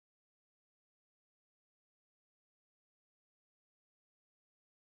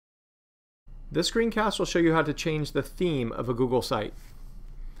This screencast will show you how to change the theme of a Google site.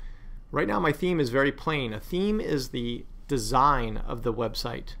 Right now my theme is very plain. A theme is the design of the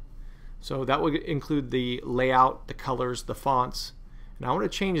website. So that would include the layout, the colors, the fonts. And I want to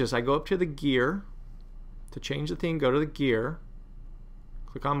change this. I go up to the gear. To change the theme, go to the gear.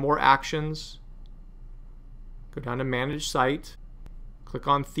 Click on More Actions. Go down to Manage Site. Click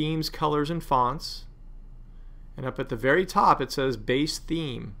on Themes, Colors, and Fonts. And up at the very top it says Base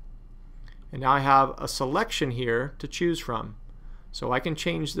Theme. And now I have a selection here to choose from. So I can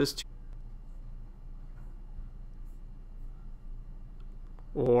change this to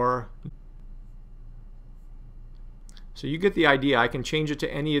so you get the idea. I can change it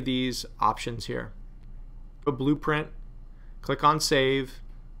to any of these options here. A blueprint, click on Save,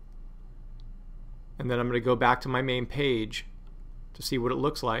 and then I'm going to go back to my main page to see what it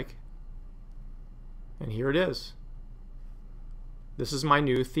looks like. And here it is. This is my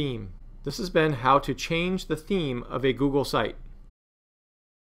new theme. This has been how to change the theme of a Google site.